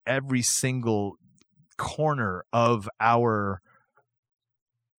throughout every single corner of our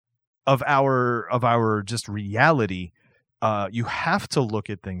just reality. You have to look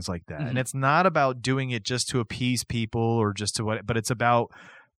at things like that. And it's not about doing it just to appease people or just to but it's about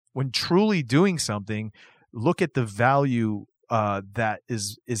when truly doing something, look at the value that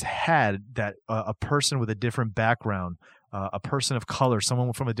is had that a person with a different background a person of color,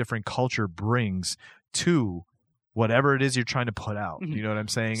 someone from a different culture brings to whatever it is you're trying to put out. Mhm. You know what I'm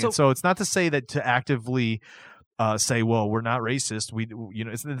saying? So- And so it's not to say that to actively say, well, we're not racist.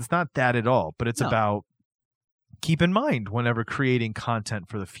 It's not that at all, but it's No. about keep in mind whenever creating content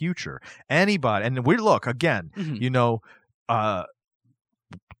for the future. Anybody, and look, again, Mhm.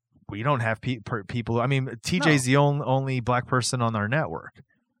 we don't have people. I mean, TJ's the only black person on our network.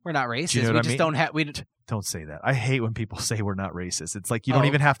 We're not racist. you know what We I just mean? don't have. Don't say that. I hate when people say we're not racist. It's like you don't Oh.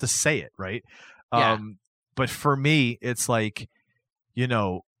 even have to say it, right? Yeah. But for me, it's like,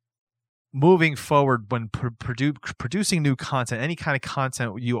 moving forward when producing new content, any kind of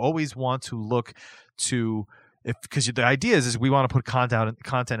content, you always want to look to because the idea is we want to put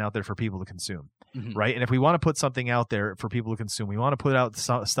content out there for people to consume. Mhm. Right. And if we want to put something out there for people to consume, we want to put out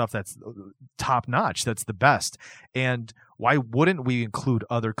stuff that's top notch, that's the best. And why wouldn't we include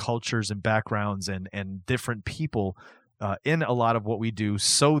other cultures and backgrounds and different people in a lot of what we do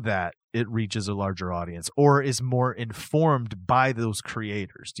so that it reaches a larger audience or is more informed by those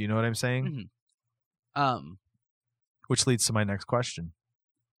creators? Do you know what I'm saying? Mhm. Which leads to my next question.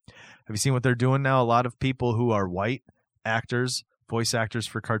 Have you seen what they're doing now? A lot of people who are white actors, voice actors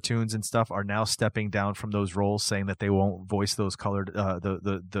for cartoons and stuff, are now stepping down from those roles, saying that they won't voice those colored,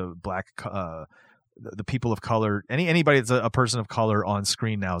 the black, the people of color, anybody that's a person of color on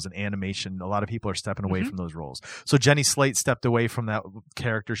screen now as an animation. A lot of people are stepping away Mhm. from those roles. So Jenny Slate stepped away from that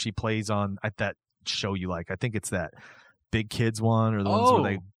character she plays on at that show you like. I think it's that Big Kids one or the ones where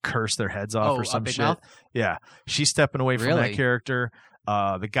they curse their heads off or some Big shit. Mouth? Yeah, she's stepping away from that Really? character.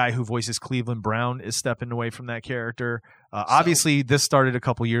 The guy who voices Cleveland Brown is stepping away from that character. Obviously, this started a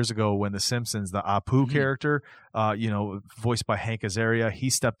couple years ago when The Simpsons, the Apu Mhm. character, voiced by Hank Azaria, he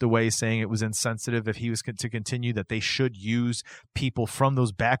stepped away saying it was insensitive if he was to continue, that they should use people from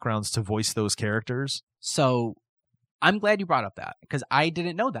those backgrounds to voice those characters. So I'm glad you brought up that because I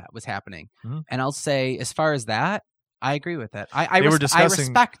didn't know that was happening. Mhm. And I'll say, as far as that, I agree with it. I They were I discussing-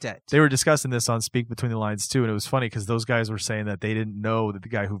 respect it. They were discussing this on Speak Between the Lines too, and it was funny because those guys were saying that they didn't know that the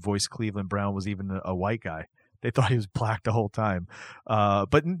guy who voiced Cleveland Brown was even a white guy. They thought he was black the whole time.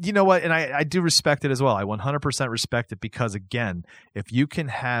 But you know what? And I do respect it as well. I 100% respect it because, again, if you can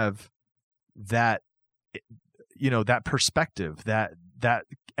have that, that perspective, that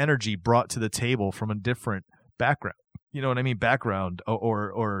energy brought to the table from a different background, you know what I mean? Background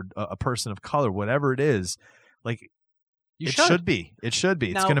or a person of color, whatever it is, like, It should be. It's Now,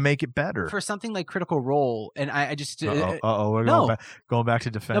 going to make it better. for something like Critical Role, and I just We're no. going back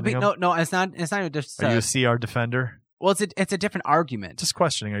to defending him. no, it's not even just. Are you a CR defender? Well, it's a different argument. Just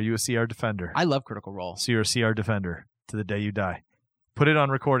questioning. Are you a CR defender? I love Critical Role. So you're a CR defender to the day you die. Put it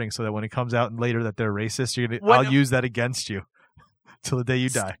on recording so that when it comes out later that they're racist, I'll use that against you till the day you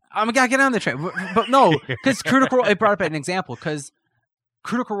die. I'm gonna get on the train, but no, because Critical Role. It brought up an example because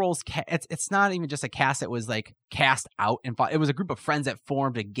Critical Role's it's not even just a cast that was like cast out and it was a group of friends that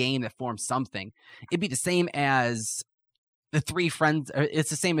formed a game that formed something. It'd be the same as the three friends. It's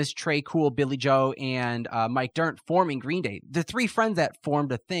the same as Trey Cool, Billy Joe, and Mike Dirnt forming Green Day. The three friends that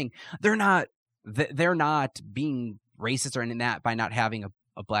formed a thing. They're not being racist or anything that by not having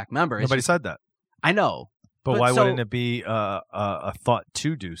a black member. It's Nobody just- said that. I know, But But why so- wouldn't it be a thought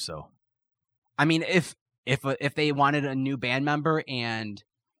to do so? I mean, if they wanted a new band member and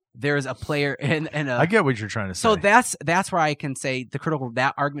there's a player and a I get what you're trying to say. so that's where I can say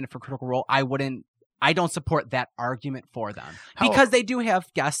that argument for Critical Role. I don't support that argument for them because they do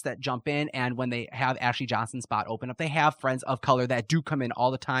have guests that jump in, and when they have Ashley Johnson's spot open up, they have friends of color that do come in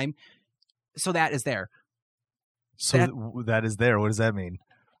all the time. So that is there. that is there. What does that mean?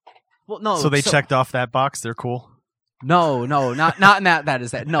 Well, no. So they checked off that box. They're cool. No, not in that. That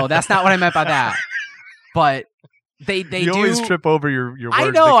is that. No, that's not what I meant by that. But they you do always trip over your words. I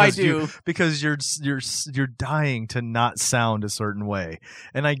know I because do. because you're dying to not sound a certain way,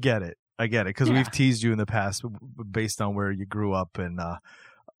 and I get it because Yeah. we've teased you in the past based on where you grew up, and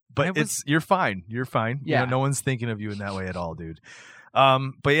but you're fine. You're fine. Yeah. No one's thinking of you in that way at all, dude.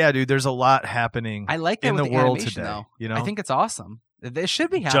 But yeah, dude, there's a lot happening. I like that in with the world animation, today. Though. You know, I think it's awesome. They should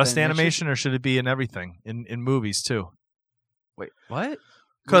be happening. just animation, or should it be in everything in movies too? Wait, what?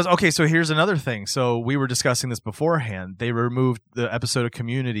 Because, okay, so here's another thing. So we were discussing this beforehand. They removed the episode of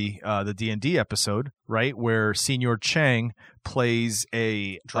Community, the D&D episode, right, where Senior Chang plays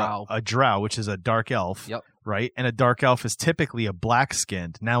a drow, which is a dark elf, Yep. right? And a dark elf is typically a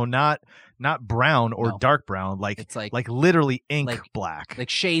black-skinned. Now, not brown or No. dark brown, It's like literally ink like- black.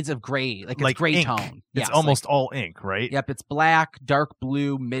 like shades of gray, like it's gray ink. tone. It's Yes, almost all ink, right? Yep, it's black, dark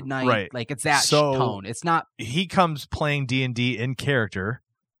blue, midnight. Right. Like it's that So- tone. It's not. He comes playing D&D in character,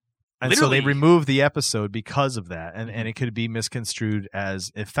 And so they Literally. removed the episode because of that, and it could be misconstrued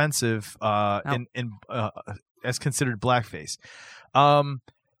as offensive, as considered blackface.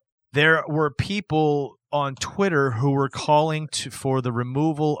 There were people on Twitter who were calling for the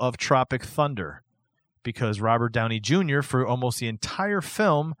removal of Tropic Thunder because Robert Downey Jr. for almost the entire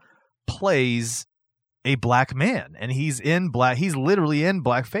film plays a black man, and he's literally in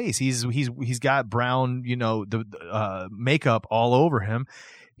blackface. He's got brown, the makeup all over him.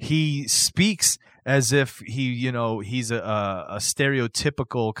 He speaks as if he's a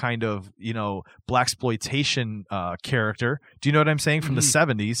stereotypical kind of blaxploitation character. Do you know what I'm saying? From the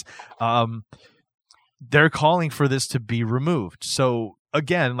 70s. They're calling for this to be removed. So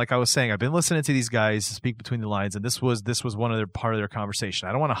again, like I was saying, I've been listening to these guys speak between the lines, and this was one of their part of their conversation.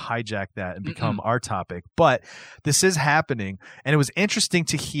 I don't want to hijack that and become our topic, but this is happening, and it was interesting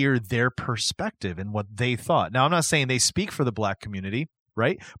to hear their perspective and what they thought. Now, I'm not saying they speak for the black community,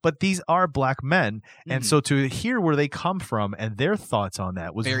 right? But these are black men, and so to hear where they come from and their thoughts on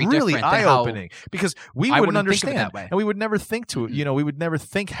that was Very really different than how eye-opening, because we I wouldn't wouldn't think of it understand that way. and we would never think to it. We would never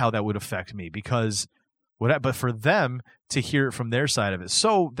think how that would affect me, because but for them to hear it from their side of it.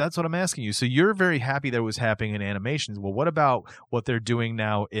 So that's what I'm asking you. So you're very happy that it was happening in animations. Well, what about what they're doing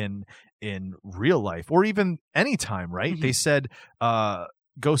now in real life, or even anytime, right? They said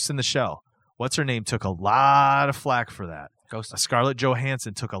Ghost in the Shell. What's her name took a lot of flack for that. Scarlett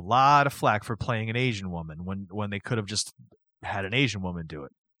Johansson took a lot of flack for playing an Asian woman when they could have just had an Asian woman do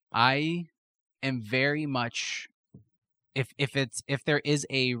it. I am very much if there is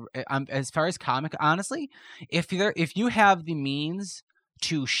a as far as comic, honestly, if you have the means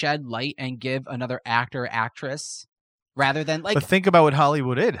to shed light and give another actor or actress rather than but think about what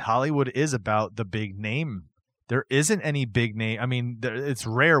Hollywood is. Hollywood is about the big name. There isn't any big name. I mean, it's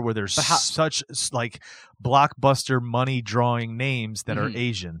rare where there's such like blockbuster money drawing names that are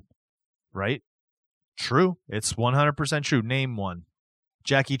Asian, right? True. It's 100% true. Name one.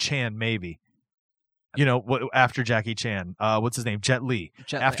 Jackie Chan, maybe. After Jackie Chan, what's his name? Jet Li.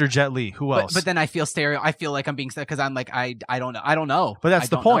 After Jet Li, who else? But then I feel like I'm being sad because I'm like I don't know. But that's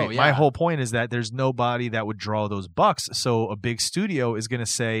the point. My whole point is that there's nobody that would draw those bucks. So a big studio is going to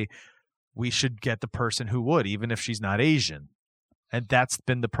say, we should get the person who would, even if she's not Asian. And that's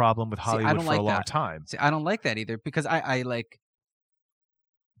been the problem with Hollywood for a long time. See, I don't like that either, because I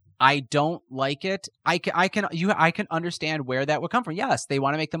don't like it. I can understand where that would come from. Yes, they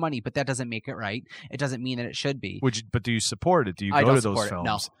want to make the money, but that doesn't make it right. It doesn't mean that it should be. But do you support it? Do you go to those films?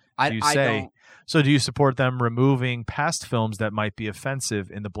 No. I don't. So do you support them removing past films that might be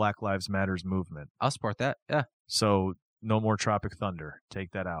offensive in the Black Lives Matters movement? I'll support that. Yeah. So no more Tropic Thunder.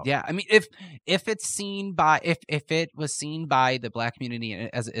 Take that out. Yeah, I mean, if it's seen by if it was seen by the black community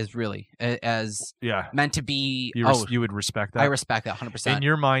as meant to be, you would respect that. I respect that 100%. In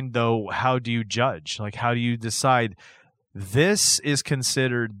your mind, though, how do you judge? Like, how do you decide this is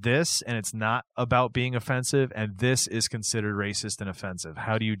considered this, and it's not about being offensive, and this is considered racist and offensive?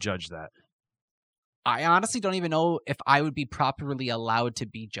 How do you judge that? I honestly don't even know if I would be properly allowed to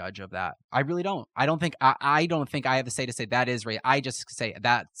be judge of that. I really don't. I don't think I have the say to say that is right. I just say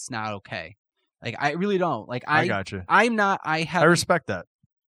that's not okay. Like, I really don't. Like, I got you. I'm not. I respect that.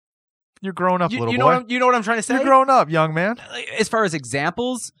 You're growing up, little boy. You know what I'm trying to say? You're growing up, young man. As far as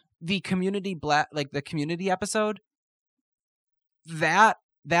examples, the community episode, that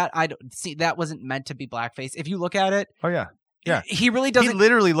I don't see, that wasn't meant to be blackface. If you look at it, yeah, he really doesn't. He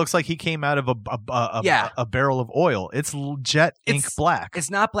literally looks like he came out of a barrel of oil. It's jet ink black. It's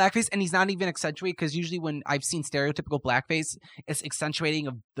not blackface, and he's not even accentuated, because usually when I've seen stereotypical blackface, it's accentuating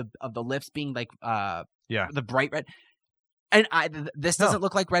of the lips being like the bright red. And this doesn't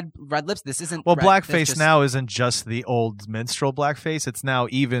look like red lips. This isn't. Well, blackface now isn't just the old minstrel blackface. It's now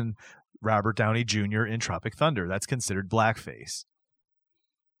even Robert Downey Jr. in Tropic Thunder. That's considered blackface.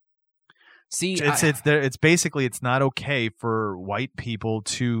 See, it's basically, it's not okay for white people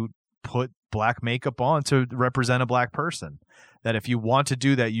to put black makeup on to represent a black person. That if you want to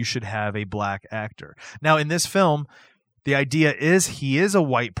do that, you should have a black actor. Now, in this film, the idea is he is a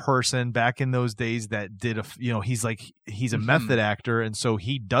white person back in those days that did he's a method actor, and so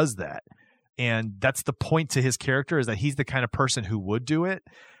he does that. And that's the point to his character, is that he's the kind of person who would do it.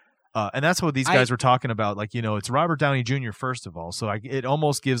 And that's what these guys were talking about. Like, it's Robert Downey Jr. first of all, so it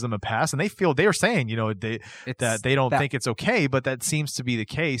almost gives them a pass. And they are saying, that they don't think it's okay, but that seems to be the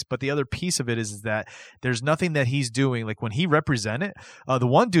case. But the other piece of it is that there's nothing that he's doing. Like, when he represented, the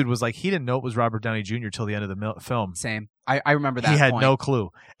one dude was like, he didn't know it was Robert Downey Jr. till the end of the film. Same. I remember that. He had point. no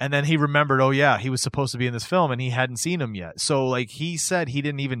clue. And then he remembered, oh yeah, he was supposed to be in this film and he hadn't seen him yet. So like he said he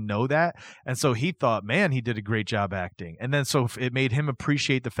didn't even know that. And so he thought, man, he did a great job acting. And then so it made him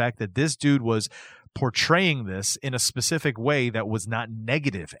appreciate the fact that this dude was portraying this in a specific way that was not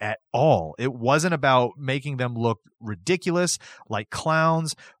negative at all. It wasn't about making them look ridiculous like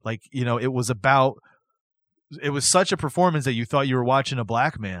clowns. Like, you know, it was such a performance that you thought you were watching a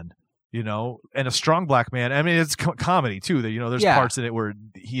black man. You know, and a strong black man. I mean, it's comedy too. That, you know, there's parts in it where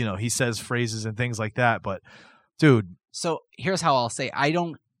he says phrases and things like that. But, dude. So here's how I'll say. I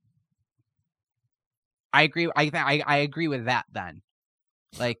agree. I agree with that. Then,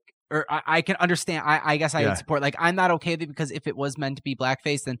 like, or I can understand. I guess I would support. Like, I'm not okay with it because if it was meant to be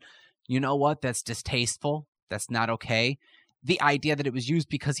blackface, then you know what? That's distasteful. That's not okay. The idea that it was used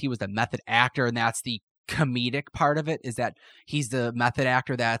because he was a method actor and that's the comedic part of it is that he's the method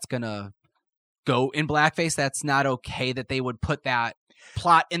actor that's gonna go in blackface. That's not okay that they would put that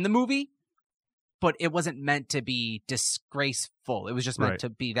plot in the movie, but it wasn't meant to be disgraceful. It was just meant to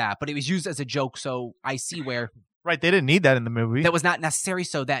be that, but it was used as a joke. So I see where they didn't need that in the movie. That was not necessary.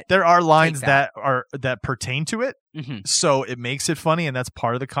 So that there are lines that pertain to it, so it makes it funny, and that's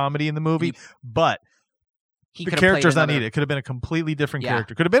part of the comedy in the movie. But the character's not needed. It could have been a completely different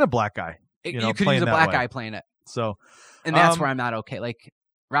character. Could have been a black guy. You could use a black guy playing it. So, and that's where I'm not okay. Like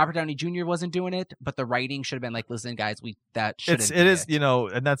Robert Downey Jr. wasn't doing it, but the writing should have been like, listen, guys, it is, you know,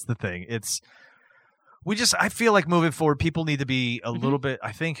 and that's the thing. I feel like moving forward, people need to be a little bit,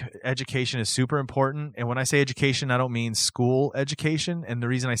 I think education is super important. And when I say education, I don't mean school education. And the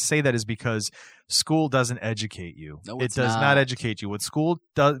reason I say that is because school doesn't educate you. No, it does not educate you. What school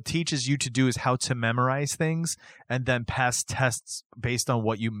teaches you to do is how to memorize things and then pass tests based on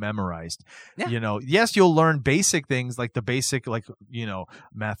what you memorized. Yeah. You know, yes, you'll learn basic things like the basic, like, you know,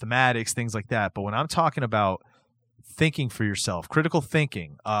 mathematics, things like that. But when I'm talking about thinking for yourself, critical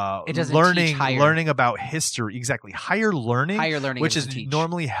thinking, it doesn't learning about history, exactly. Higher learning, which is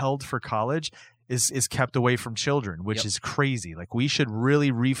normally held for college, is kept away from children, which is crazy. Like, we should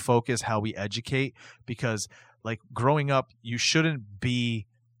really refocus how we educate, because like growing up, you shouldn't be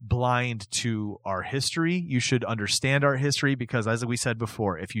blind to our history. You should understand our history, because as we said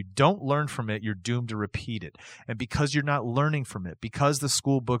before, if you don't learn from it, you're doomed to repeat it. And because you're not learning from it, because the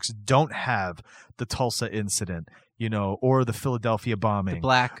school books don't have the Tulsa incident, you know, or the Philadelphia bombing, the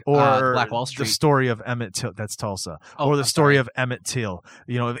Black Wall Street, the story of Emmett Till, that's Tulsa, or the story of Emmett Till,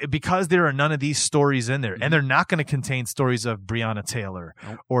 you know, because there are none of these stories in there, and they're not going to contain stories of Breonna Taylor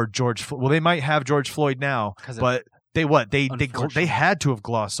or George. Well, they might have George Floyd now, but they had to have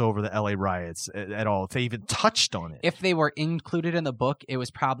glossed over the LA riots at all if they even touched on it. If they were included in the book, it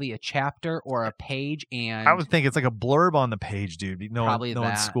was probably a chapter or a page, and I would think it's like a blurb on the page, dude. Probably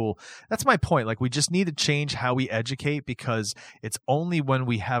in school. That's my point. Like, we just need to change how we educate, because it's only when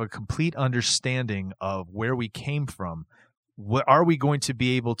we have a complete understanding of where we came from, what are we going to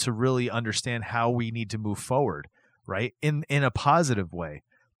be able to really understand how we need to move forward, right? In a positive way.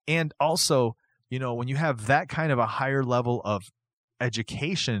 And also, you know, when you have that kind of a higher level of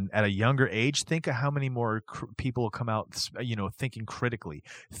education at a younger age, think of how many more people will come out, you know, thinking critically,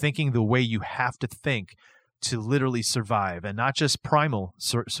 thinking the way you have to think to literally survive, and not just primal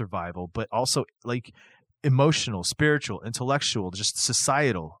survival, but also like emotional, spiritual, intellectual, just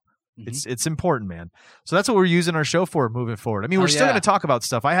societal. It's important, man. So that's what we're using our show for moving forward. I mean, we're still going to talk about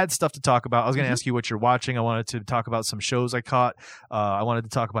stuff. I had stuff to talk about. I was going to ask you what you're watching. I wanted to talk about some shows I caught. I wanted to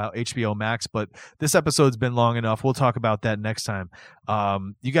talk about HBO Max, but this episode's been long enough. We'll talk about that next time.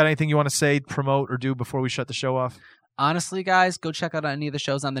 You got anything you want to say, promote, or do before we shut the show off? Honestly, guys, go check out any of the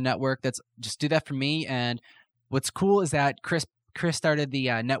shows on the network. Just do that for me. And what's cool is that Chris started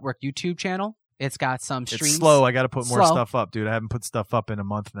the network YouTube channel. It's got some streams. It's slow. I got to put more stuff up, dude. I haven't put stuff up in a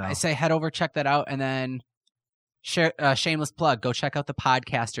month now. I say head over, check that out, and then shameless plug. Go check out the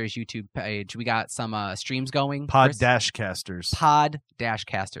Podcasters YouTube page. We got some streams going. Pod-Casters.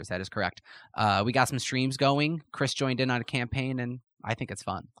 Pod-Casters. That is correct. We got some streams going. Chris joined in on a campaign, and I think it's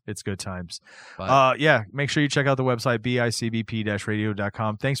fun. It's good times. But, yeah, make sure you check out the website,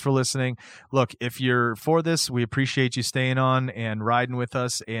 bicbp-radio.com. Thanks for listening. Look, if you're for this, we appreciate you staying on and riding with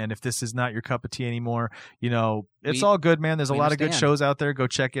us. And if this is not your cup of tea anymore, you know, it's all good, man. There's a lot of good shows out there. Go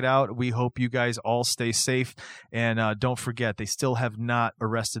check it out. We hope you guys all stay safe. And don't forget, they still have not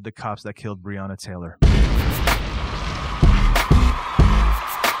arrested the cops that killed Breonna Taylor.